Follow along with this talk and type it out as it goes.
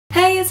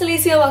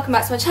it's Alicia, welcome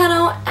back to my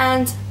channel,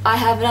 and I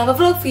have another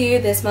vlog for you.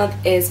 This month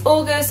is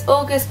August.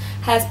 August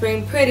has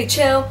been pretty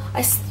chill.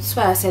 I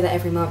swear I say that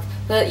every month,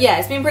 but yeah,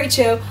 it's been pretty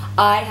chill.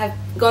 I have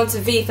gone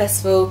to V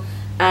Festival,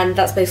 and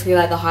that's basically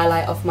like the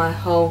highlight of my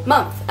whole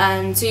month,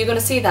 and so you're going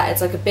to see that. It's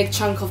like a big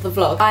chunk of the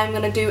vlog. I'm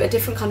going to do a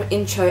different kind of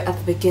intro at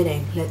the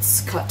beginning. Let's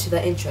cut to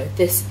the intro.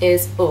 This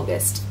is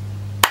August.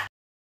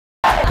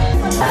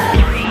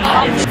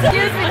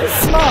 Excuse me,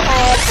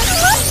 smart.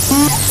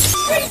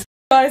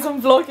 Guys,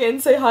 I'm vlogging.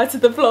 Say hi to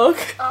the vlog.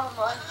 Oh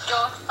my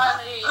god,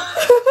 Ali.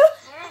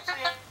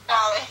 Seriously,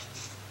 Ali.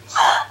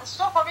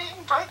 Stop, I'm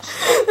eating breakfast.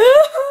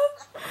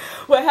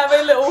 We're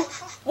having a little,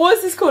 what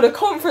is this called? A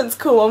conference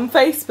call on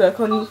Facebook,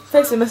 on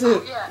Facebook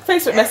Messenger. Yeah.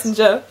 Facebook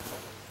Messenger.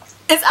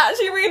 It's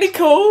actually really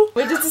cool.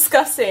 We're just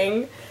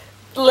discussing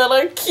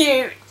little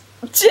cute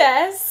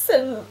Jess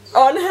and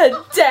on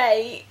her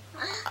date.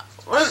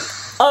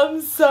 I'm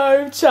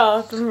so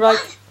chuffed. I'm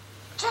like,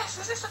 Jess,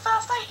 is this the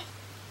first date?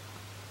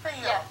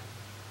 Yeah.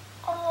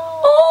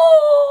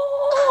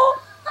 oh.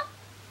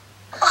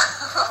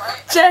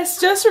 Jess,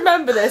 just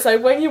remember this,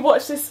 like when you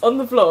watch this on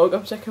the vlog,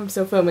 I'm checking I'm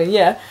still filming,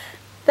 yeah,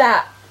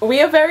 that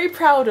we are very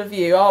proud of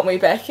you, aren't we,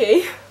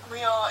 Becky?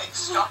 We are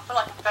extra,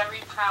 like a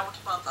very proud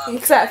mother.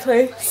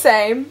 Exactly,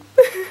 same.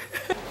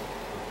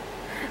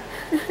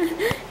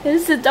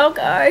 It's a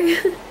doggo.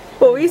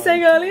 What were you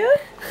saying earlier?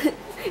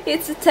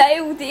 It's a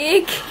tail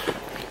dick.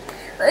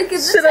 Look at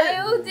the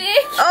tail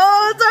dick.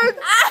 Oh, don't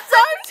touch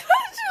it like that.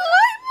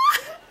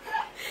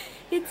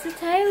 It's a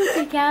tail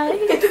dick,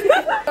 Ali.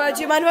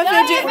 Do you mind if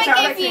I film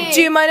you?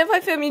 Do you mind if I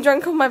film you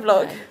drunk on my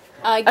vlog?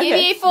 I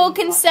give you full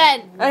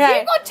consent. Okay.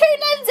 You've got 2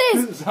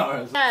 lenses.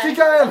 Sorry.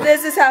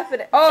 This is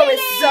happening. Oh,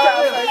 it's so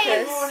out of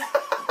focus.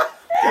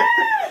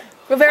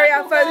 We're very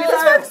out of focus.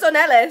 Let's focus on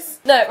Ellis.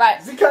 No, right.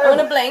 I'm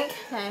gonna blink.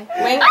 Okay.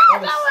 Wink. Oh,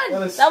 that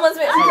one. That one's a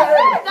bit.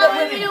 That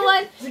would be the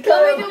one.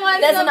 That would be the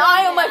one. There's an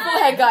eye on my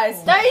forehead,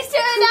 guys. Those 2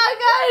 are now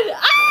going.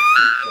 Ah!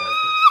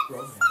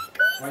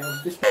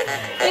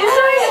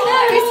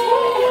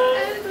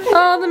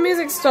 Oh, the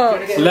music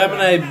stopped.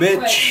 Lemonade,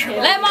 bitch.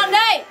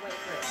 Lemonade.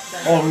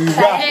 Oh, you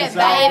rappers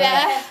out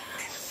there. Baby.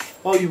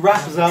 Oh, you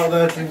rappers out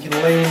there drinking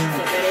lean.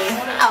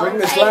 Bring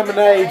this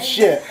lemonade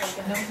shit.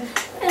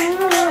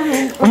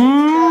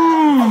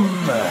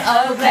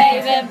 Oh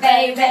baby,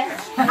 baby,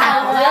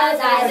 how was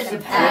I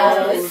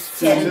supposed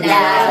to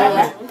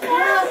know?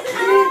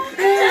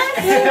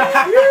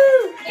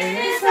 I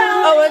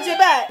want you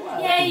back.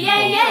 Yeah,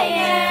 yeah, yeah,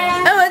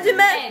 yeah. I want you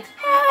back.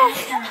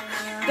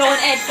 Go on,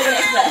 Ed, for the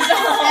next verse.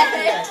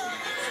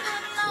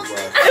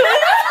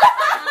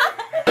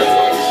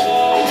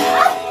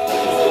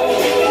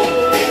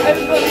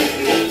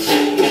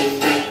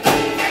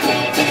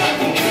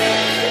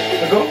 I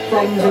got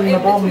crumbs in the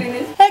bum.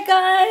 Hey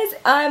guys,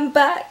 I'm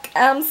back.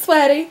 I'm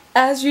sweaty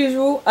as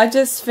usual. I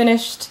just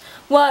finished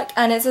work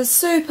and it's a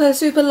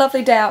super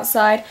lovely day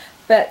outside,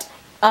 but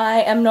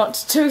I am not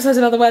too excited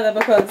about the weather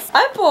because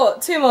I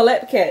bought 2 more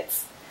lip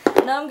kits.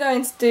 Now I'm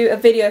going to do a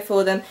video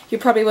for them. You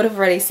probably would have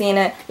already seen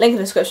it. Link in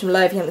the description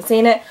below if you haven't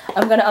seen it.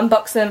 I'm going to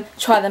unbox them,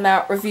 try them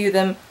out, review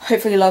them,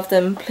 hopefully love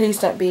them. Please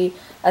don't be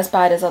as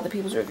bad as other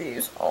people's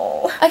reviews. Oh.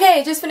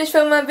 Okay, just finished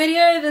filming my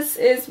video. This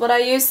is what I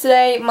used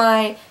today.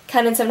 My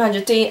Canon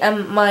 700D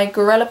and my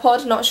Gorilla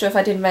Pod. Not sure if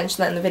I did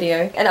mention that in the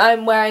video. And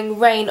I'm wearing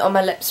Rain on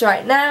my lips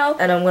right now.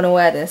 And I'm going to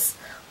wear this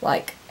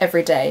like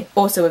every day.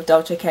 Also with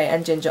Dolce K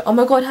and Ginger. Oh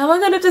my god, how am I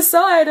going to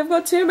decide? I've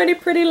got too many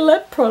pretty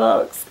lip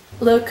products.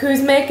 Look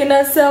who's making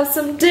herself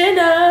some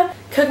dinner.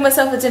 Cooking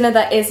myself a dinner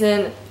that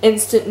isn't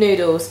instant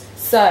noodles.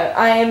 So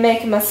I am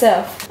making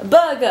myself a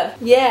burger.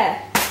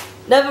 Yeah.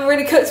 Never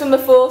really cooked one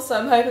before, so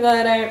I'm hoping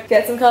I don't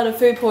get some kind of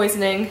food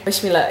poisoning.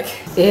 Wish me luck.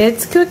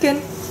 It's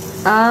cooking.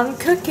 I'm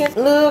cooking.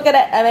 Look at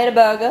it. I made a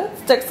burger.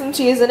 Stuck some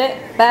cheese in it.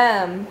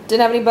 Bam.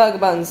 Didn't have any burger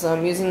buns, so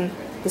I'm using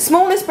the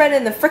smallest bread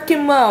in the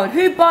freaking world.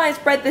 Who buys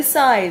bread this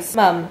size?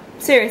 Mum.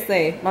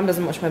 Seriously. Mum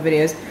doesn't watch my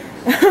videos.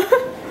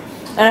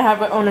 And I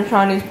have it on a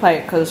Chinese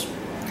plate because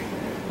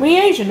we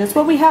Asian. That's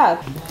what we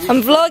have.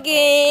 I'm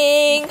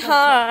vlogging.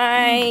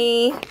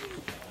 Hi.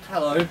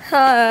 Hello.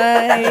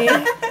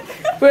 Hi.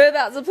 We're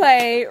about to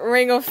play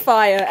Ring of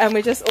Fire and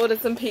we just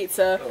ordered some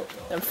pizza.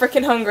 I'm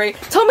freaking hungry.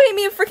 Tom made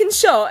me a freaking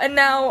shot and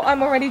now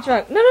I'm already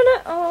drunk. No.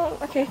 Oh,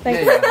 okay,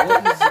 thank you.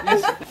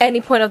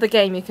 Any point of the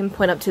game you can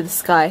point up to the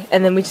sky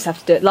and then we just have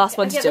to do it. Last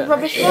one to do it.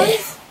 Rubbish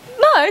ones?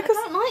 No, because... I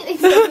don't like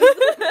these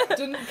things.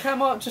 Didn't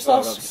come up, just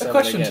ask a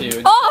question to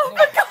you. Oh,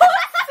 for God's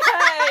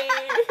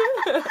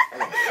sake!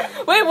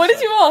 Wait, what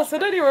did you ask? I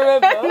don't even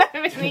remember.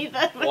 No, me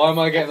neither. Why am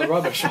I getting the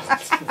rubbish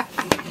ones?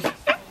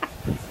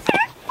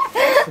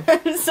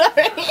 I'm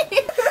sorry.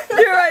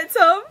 You're right,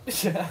 Tom.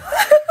 Yeah.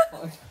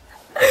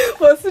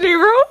 What's the new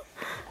rule?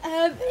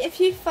 If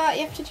you fart,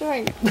 you have to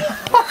drink.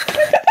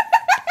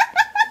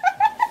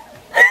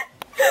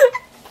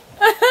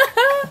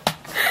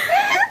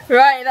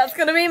 Right, that's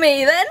gonna be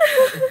me then.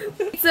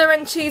 Pizza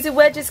and cheesy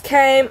wedges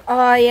came.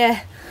 Oh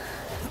yeah.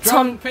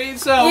 Tom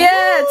pizza.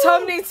 Yeah,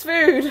 Tom needs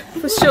food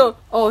for sure.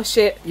 Oh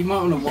shit. You might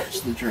want to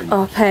watch the drink.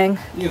 Oh, pang.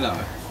 You know.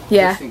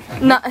 Yeah. Just in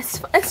case. No, it's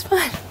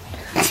fine.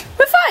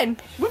 We're fine. fine.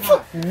 We're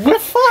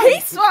fine.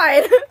 He's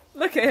fine.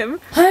 Look at him.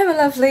 Hi, my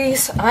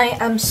lovelies. I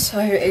am so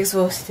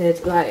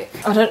exhausted. Like,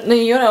 I don't know,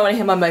 you don't want to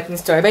hear my moping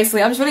story.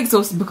 Basically, I'm just really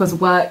exhausted because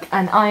of work,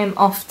 and I am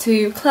off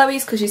to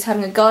Chloe's because she's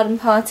having a garden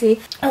party.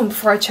 Oh,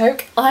 before I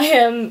choke, I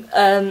am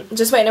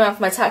just waiting around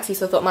for my taxi,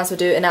 so I thought I might as well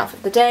do an outfit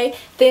of the day.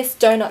 This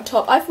donut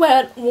top I've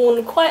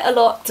worn quite a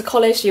lot to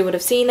college. You would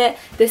have seen it.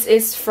 This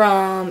is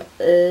from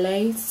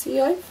Lazy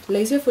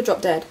Oaf or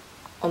Drop Dead?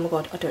 Oh my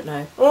god, I don't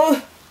know.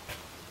 Ugh.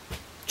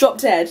 Drop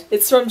Dead.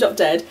 It's from Drop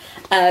Dead.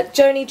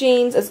 Joni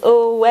jeans as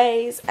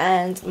always,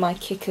 and my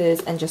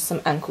kickers and just some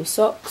ankle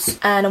socks.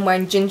 And I'm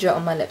wearing ginger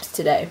on my lips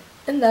today.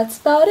 And that's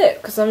about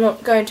it, because I'm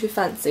not going too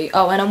fancy.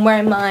 Oh, and I'm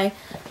wearing my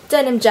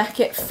denim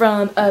jacket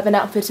from Urban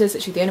Outfitters,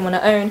 actually the only one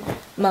I own.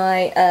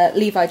 My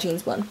Levi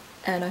jeans one.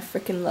 And I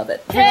freaking love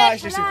it. Hey,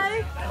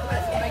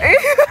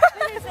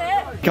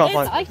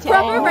 It's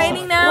proper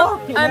raining now.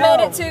 I made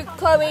it to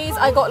Chloe's.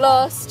 I got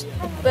lost.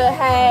 But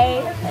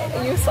hey,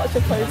 you're such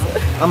a poser.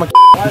 I'm a you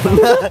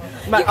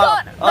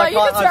can't. No, you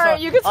can swear.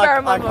 You can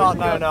swear. I can't.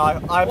 No.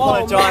 I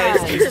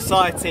apologise to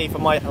society for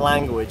my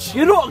language.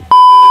 You're not.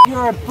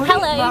 You're a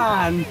brilliant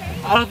man.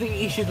 I don't think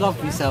you should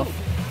love yourself.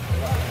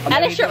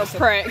 Alice, you're a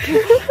prick.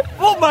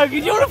 What,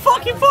 Morgan? You want to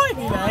fucking fight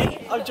me, mate?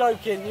 I'm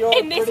joking. You're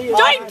in this,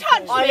 don't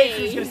touch me. I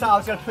literally was going to say I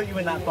was going to put you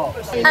in that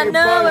box. I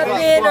know I've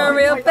been a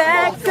real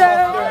bad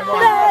girl.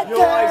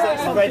 Your eyes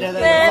are redder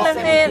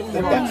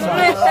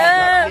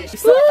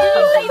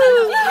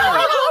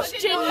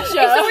Ginger.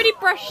 It's already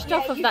brushed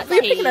off of that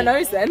You're picking a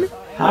nose then.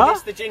 Huh?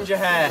 It's the ginger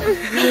hair.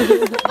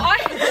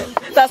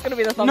 That's going to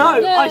be the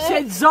thumbnail. No, I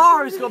said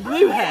Zara's got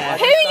blue hair.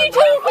 Who are you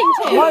talking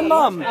to? My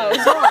mum.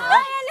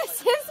 Hi,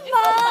 Alice's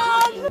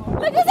mum.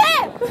 Look at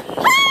it.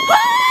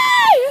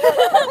 Hi.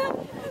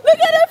 Look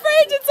at her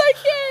fridge, it's so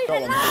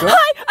cute.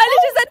 Hi, I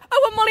literally said, I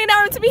want Molly and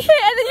Aaron to be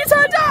here, and then you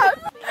turned up.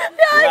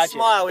 That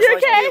smile was the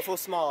most beautiful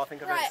smile I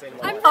think I've ever seen in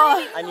my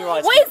life. And your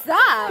eyes. What is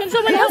that? Can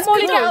someone help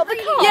Molly get out of the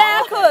car?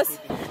 Yeah, of course.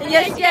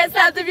 Yes, you get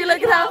stopped if you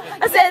look at how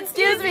I said,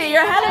 excuse me,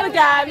 you're a hell of a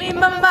guy. Me,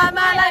 my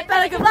like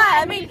Pelican fly.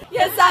 I mean,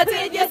 yes I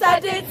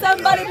did.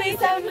 Somebody please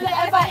tell me the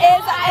F.I.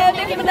 is. I am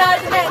Nicki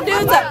Minaj and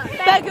dudes up.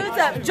 Bad dudes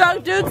up.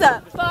 Drunk dudes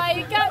up.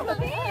 Bye, go.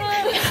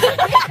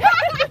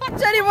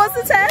 Jenny wants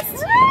to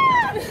test.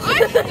 I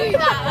can do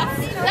that.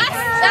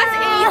 That's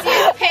easy.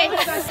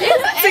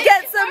 To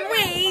get some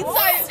weeds.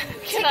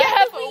 To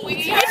get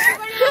weeds.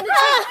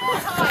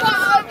 What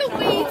are the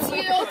weeds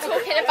you're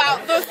talking about?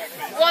 The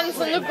ones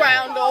on the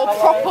ground or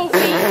proper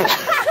weeds?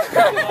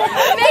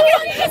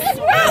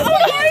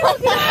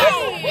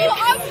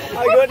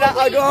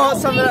 I got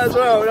some of that as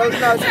well. That was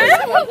nice. Who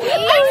do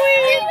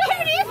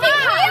you think I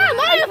am?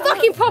 I'm a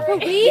fucking proper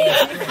weed.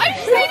 I'm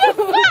just saying a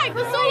fact.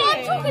 That's all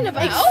I'm talking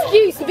about.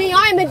 Excuse me,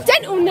 I'm a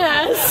dental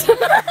nurse.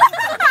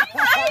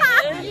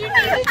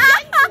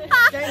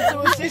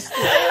 Dental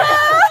assistant.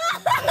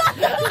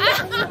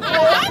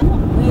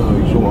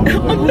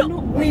 I'm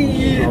not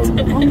weird.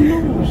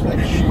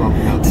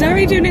 Did I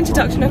already do an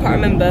introduction? I can't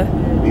remember.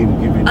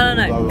 I don't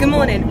know. Good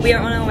morning. We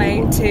are on our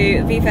way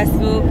to V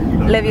Festival.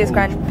 Olivia's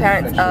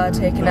grandparents are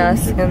taking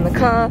us in the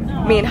car.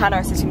 Me and Hannah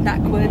are sitting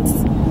backwards.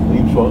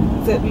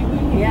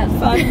 Yeah,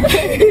 fun.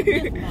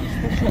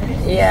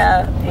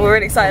 Yeah, we're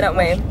really excited, aren't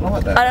we?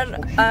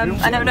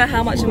 I don't know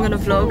how much I'm gonna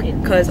vlog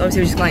because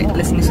obviously we're just like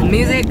listening to the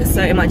music,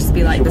 so it might just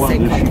be like the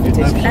same kind of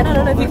footage. And I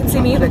don't know if you can see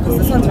me either because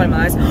the sun's right in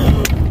my eyes.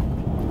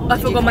 I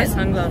forgot my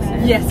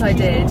sunglasses. Yes, I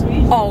did.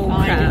 Oh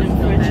crap!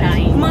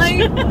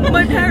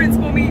 My parents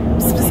bought me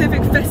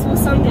specific festival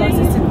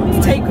sunglasses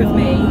to take with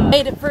me.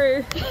 Made it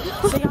through.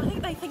 See, I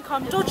think they think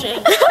I'm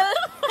dodging.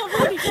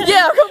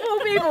 Yeah, a couple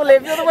of people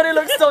live. You're the one who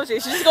looks dodgy.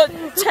 She just got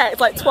checked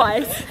like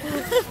twice.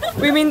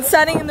 We've been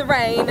standing in the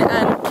rain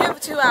and queued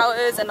for 2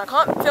 hours, and I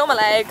can't feel my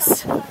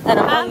legs, and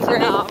I'm hungry.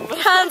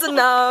 Hands are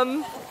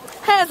numb.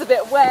 Hair's a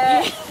bit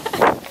wet.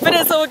 But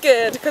it's all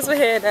good because we're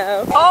here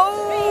now.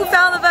 Oh,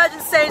 found the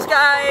Virgin stage,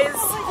 guys.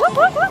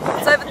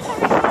 It's over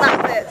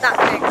that bit, that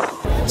thing.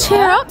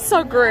 Cheer up,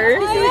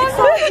 Sogru.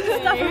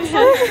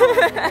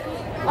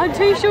 I'm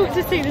too short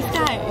to see the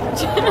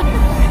stage.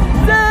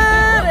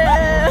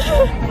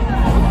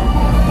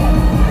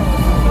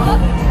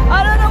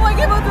 I don't know what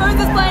Game of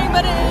Thrones is playing,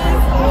 but it is.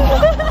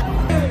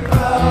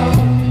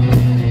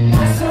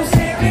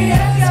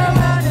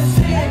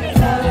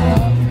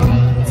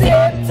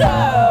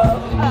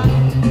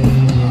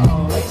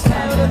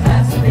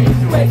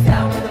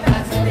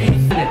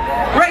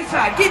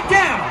 Get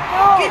down!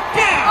 Get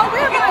down! Oh,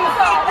 we're about to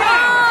start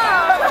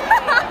down!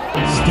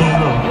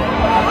 Stand up.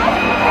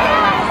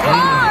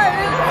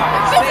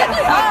 Stay the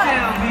fuck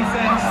down,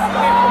 defense.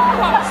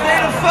 Stay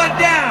the fuck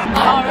down!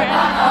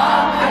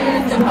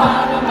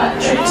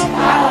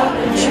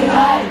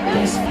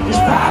 It's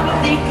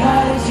probably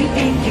because you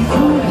think you're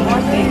cool.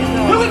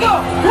 Here we go!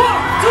 1,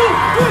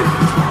 2,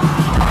 3!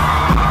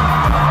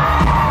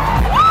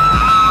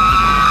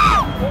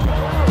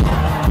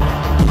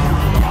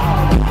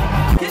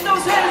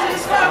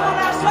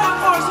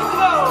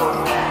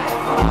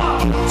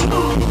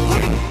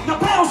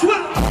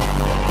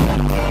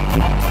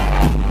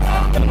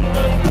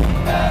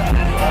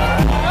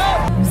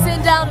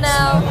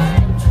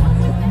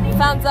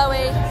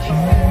 Zoe.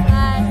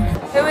 Hi.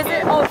 Who is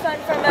it? Oh,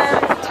 friend from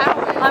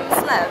I'm a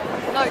Celeb.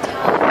 No,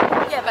 Town.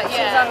 Yeah, but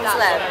she's I'm a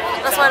Celeb.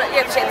 That's why.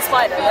 Yeah, because she ate the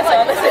spider. That's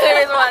why. That's the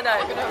reason why I know.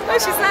 Oh,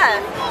 she's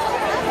there.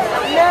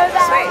 No,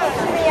 that's sweet.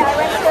 Me. I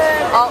went to.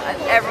 Oh,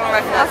 everyone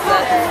recognizes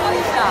her. There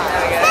we go.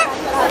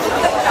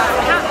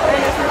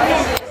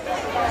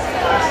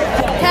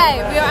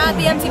 Okay, we are at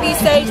the MTV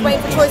stage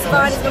waiting for Troye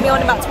Sivan. He's going to be on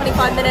in about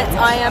 25 minutes.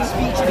 I am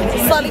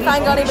slightly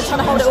fangirling but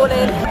trying to hold it all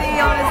in. Be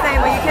on his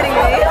name, are you kidding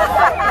me?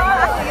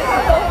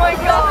 Oh my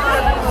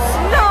god.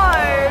 No!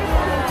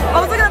 I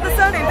was looking at the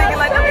surname thinking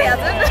like, no he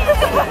hasn't.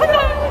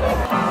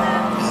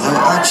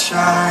 I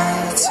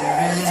tried to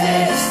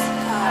resist,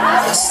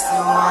 I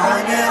still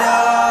want it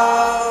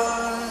all.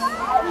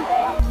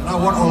 And I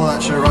want all of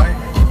that shit, right?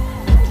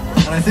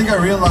 And I think I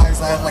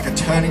realized I had like a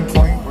turning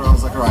point where I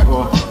was like, alright,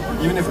 well,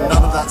 even if none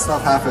of that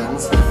stuff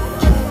happens,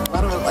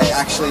 none of it like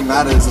actually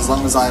matters as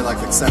long as I like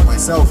accept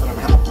myself and I'm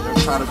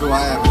proud of who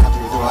I am and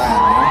happy with who I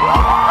am, you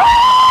know?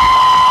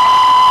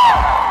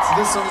 So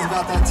this song is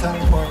about that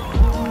turning point.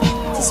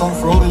 It's a song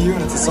for all of you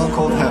and it's a song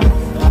called Heaven.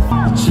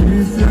 The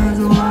truth is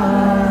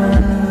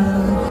wild,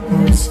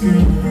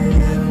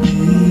 screaming at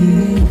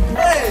me.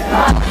 Hey!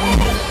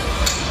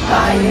 I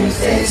use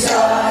these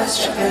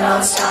yards, tripping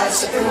on skies,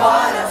 sipping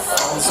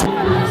waterfalls.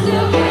 I'm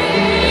still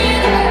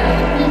breathing,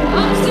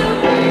 I'm still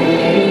breathing.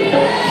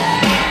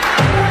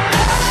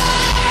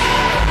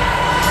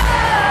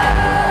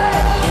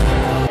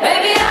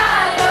 Baby, I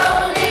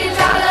don't need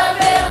dollar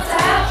bills to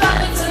have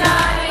fun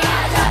tonight.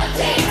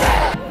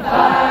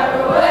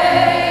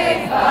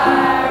 Far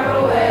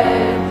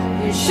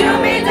away, you shoot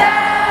me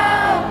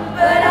down,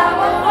 but I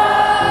won't run.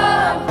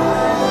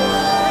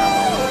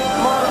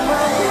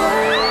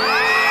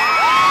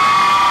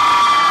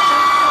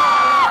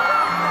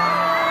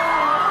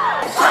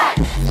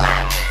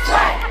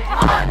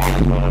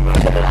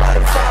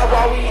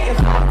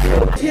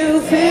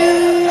 You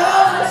feel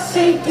you're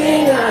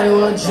sinking, I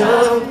will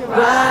jump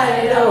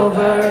right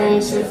over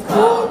into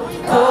cold,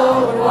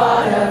 cold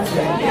water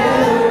for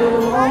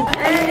you.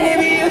 And if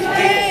you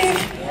think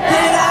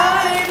that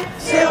I'm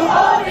still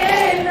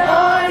holding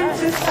on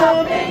to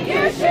something,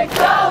 you should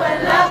go and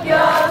love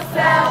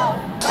yourself.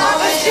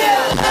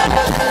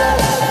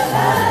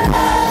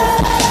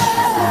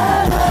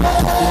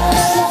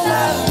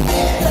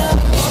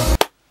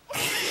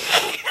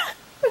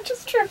 I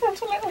just tripped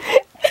onto a little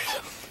bit.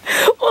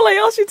 All I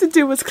asked you to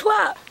do was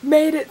clap.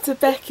 Made it to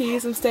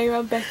Becky's. I'm staying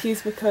around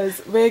Becky's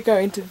because we're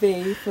going to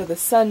V for the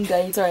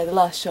Sunday. Sorry, the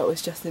last shot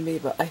was Justin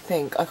Bieber, I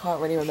think. I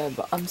can't really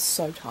remember. I'm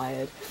so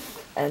tired.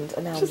 And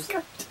now I'm just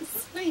going to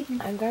sleep.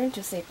 I'm going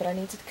to sleep, but I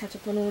need to catch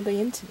up on all the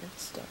internet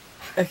stuff.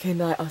 Okay,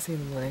 night. I'll see you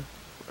in the morning.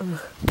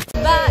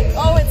 Back!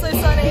 Oh, it's so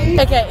sunny.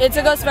 Okay, it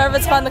took us forever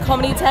to find the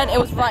comedy tent. It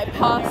was right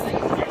past.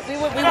 We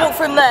walked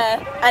from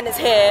there, and it's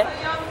here.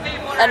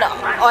 And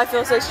I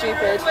feel so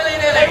stupid.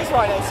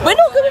 We're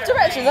not good with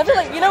directions. I feel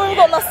like, you know when we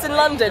got lost in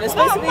London, it's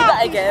supposed to be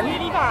that again.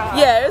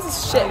 Yeah, it was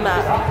a shit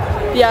map.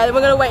 Yeah,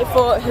 we're going to wait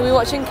for, who are we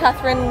watching?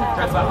 Catherine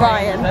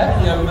Ryan.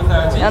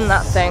 And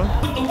that thing.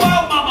 The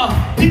world, mama.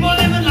 People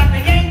living like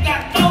they ain't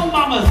got no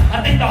mamas.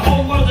 I think the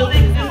whole world is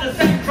living in the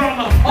same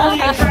drama. Only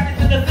attracted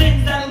to the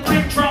things that'll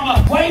bring trauma.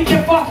 Wave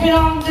your fucking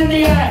arms in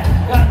the air.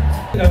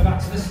 Go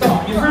back to the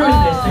start. You ruined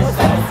this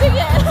time.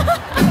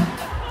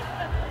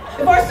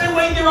 If I say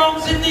wave your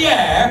arms in the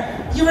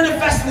air, you're in a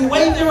festival,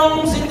 wave your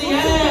arms in the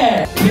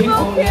air.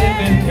 People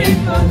living,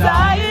 people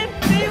dying,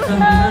 people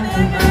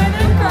hurting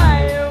and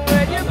crying.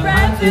 When your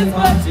breath is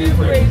what you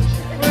preach,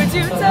 would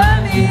you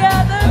turn the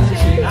other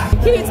cheek?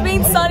 Keeps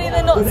being sunny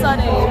than not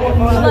sunny.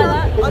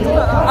 Like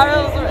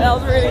that? That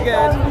was really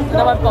good.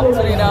 Now my box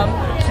really numb.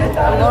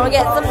 I'm gonna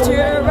get some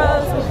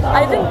churros.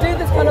 I didn't do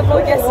this kind of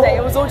vlog yesterday.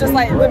 It was all just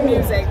like the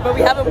music, but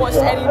we haven't watched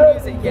any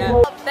music yet.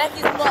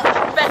 Becky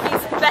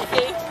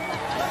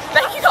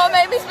can't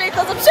make me speak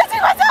because I'm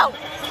shitting myself!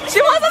 She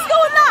wants us to go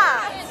on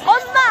that!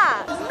 On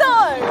that! No!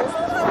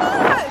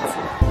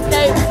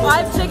 Okay,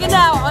 I've chickened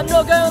out. I'm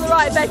not going on the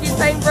ride. Becky's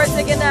paying for a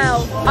ticket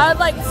now.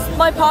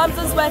 My palms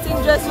are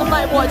sweating just from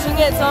like watching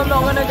it, so I'm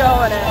not gonna go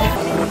on it.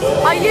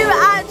 Are you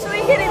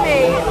actually kidding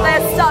me?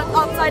 They're stuck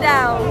upside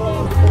down.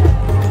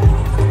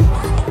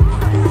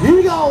 Here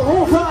we go,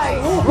 all right,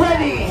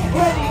 ready.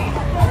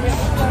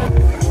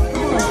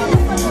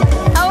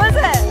 How is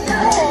it?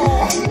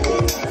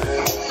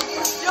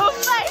 Your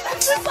face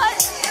is just like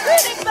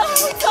spinning the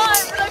whole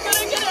time, but I'm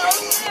gonna get it on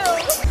film.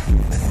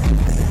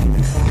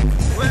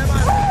 Where am I?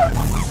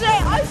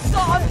 Shit,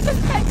 I'm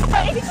just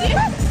crazy.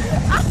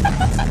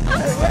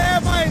 Where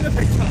am I in the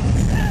picture?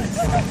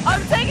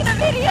 I'm taking a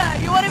video.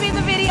 You want to be in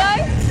the video?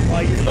 Why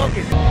are you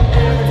vlogging?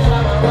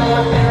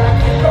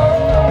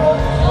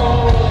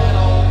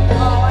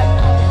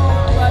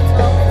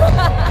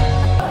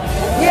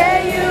 Yeah,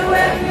 you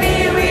and me,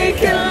 we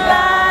can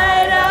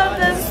light up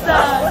the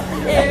stars.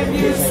 If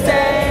you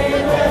stay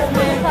with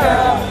me,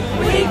 girl,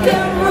 we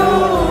can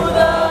rule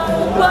the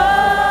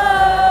world.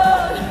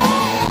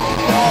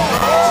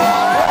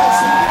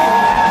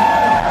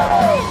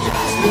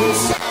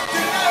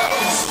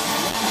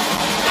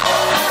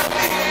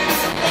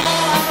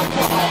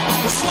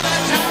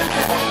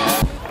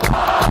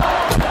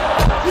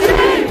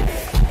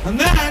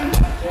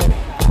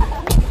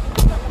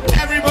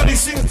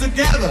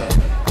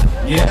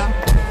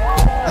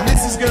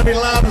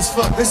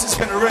 fuck, this is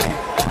gonna really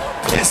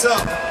piss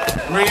up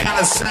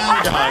Rihanna's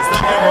sound, guys.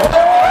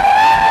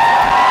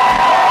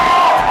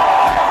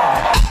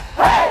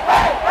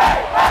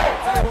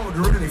 What would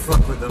really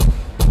fuck with them?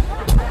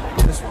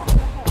 This one.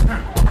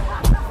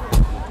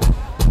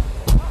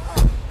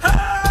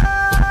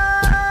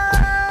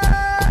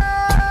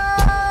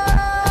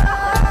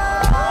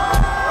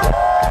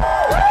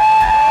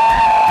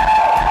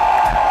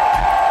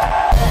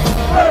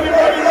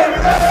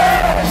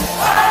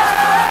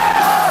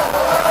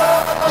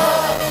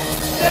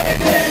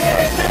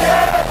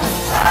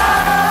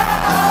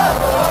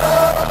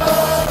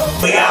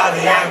 We are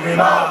the angry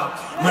mob.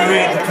 We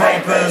read the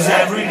papers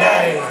every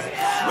day.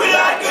 We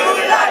like you,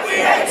 we like, we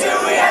hate you,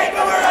 we hate,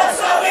 but we're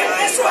also in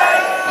this way.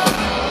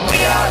 We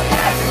are the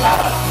angry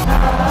mob.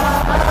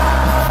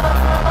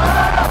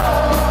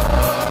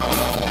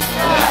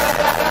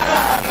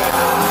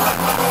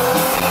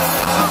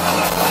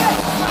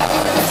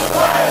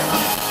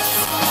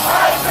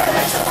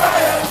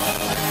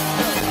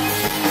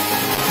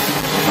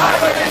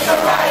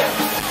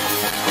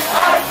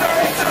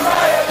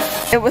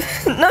 It was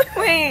no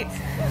wait.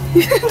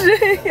 You can do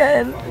it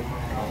again.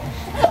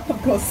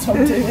 Of course, stop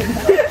doing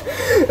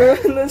that. We're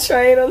on the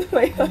train on the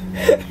way home.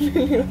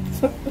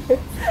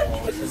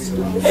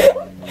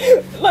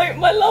 Like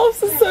my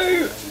laughs are so.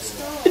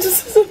 It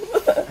just doesn't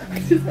work.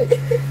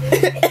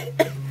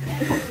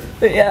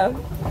 But yeah,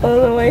 on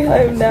the way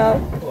home now.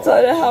 So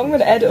I don't know how I'm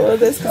gonna edit all of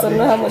this because I don't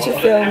know how much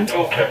I filmed.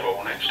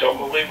 Next stop,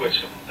 we'll leave with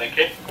some. Thank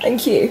you.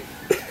 Thank you.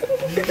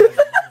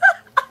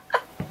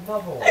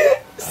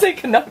 Say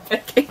goodnight,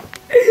 Becky.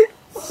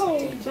 Oh,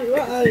 gee,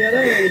 what are you? I don't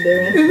know what you're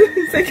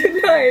doing. Say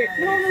goodnight.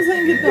 No, I'm not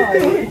saying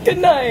goodnight. Good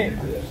night.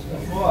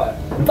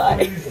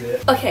 Bye.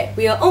 Okay,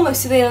 we are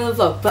almost to the end of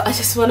the vlog, but I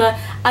just want to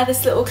add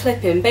this little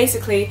clip in.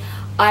 Basically,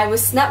 I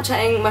was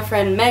Snapchatting my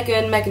friend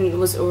Megan. Megan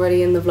was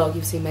already in the vlog.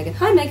 You've seen Megan.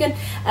 Hi, Megan.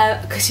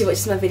 Because she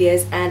watches my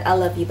videos, and I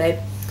love you, babe.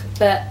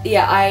 But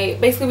yeah,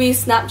 we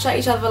Snapchat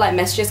each other like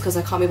messages because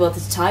I can't be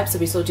bothered to type, so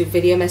we sort of do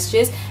video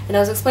messages. And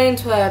I was explaining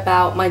to her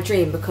about my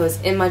dream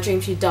because in my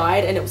dream she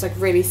died, and it was like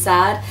really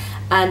sad.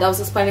 And I was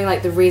explaining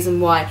like the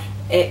reason why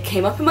it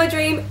came up in my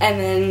dream, and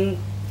then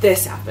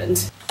this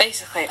happened.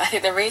 Basically, I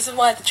think the reason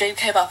why the dream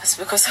came up is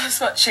because I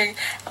was watching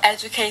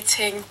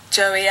Educating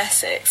Joey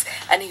Essex,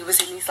 and he was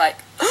in these like,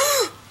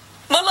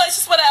 my lights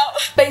just went out.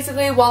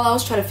 Basically, while I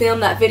was trying to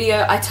film that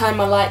video, I turned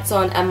my lights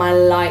on, and my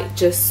light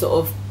just sort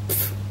of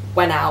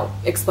went out,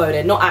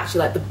 exploded. Not actually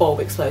like the bulb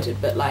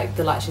exploded, but like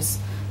the lights just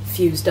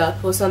fused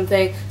up or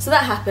something. So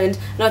that happened,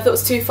 and I thought it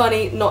was too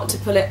funny not to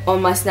put it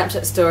on my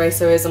Snapchat story,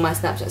 so it is on my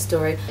Snapchat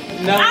story.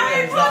 No, that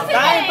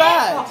ain't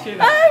bad.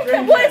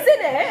 Okay, what is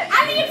in it?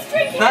 Ali's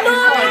drinking. That is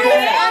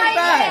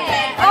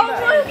Oh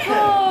my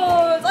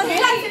god!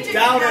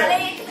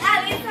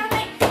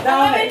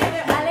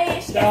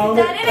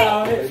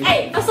 Down it.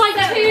 Hey, that's like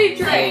 2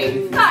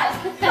 drinks.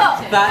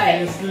 That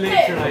is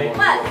literally.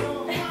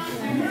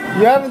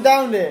 You haven't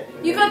downed it.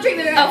 You gotta drink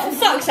the rest. Oh, for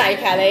fuck's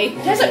sake, Ali.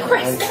 There's a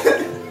crisp.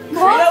 You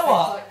know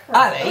what,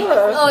 Ali?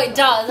 Oh, it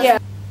does. Yeah.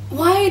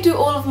 Why do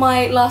all of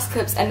my last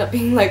clips end up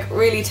being like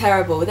really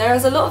terrible? There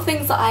is a lot of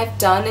things that I've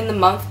done in the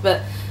month,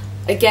 but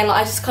again,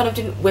 like, I just kind of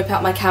didn't whip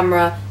out my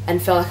camera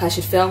and feel like I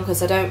should film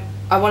because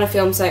I want to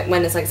film so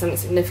when it's like something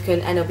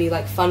significant and it'll be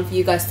like fun for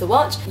you guys to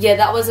watch. Yeah,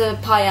 that was a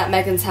pie at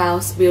Megan's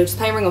house. We were just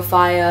playing Ring of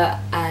Fire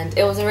and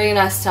it was a really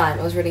nice time.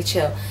 It was really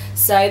chill.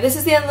 So this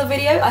is the end of the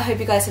video. I hope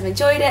you guys have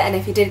enjoyed it, and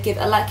if you did, give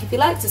it a like if you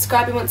liked,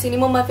 subscribe if you want to see any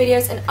more of my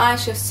videos, and I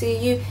shall see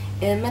you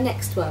in my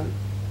next one.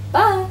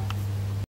 Bye!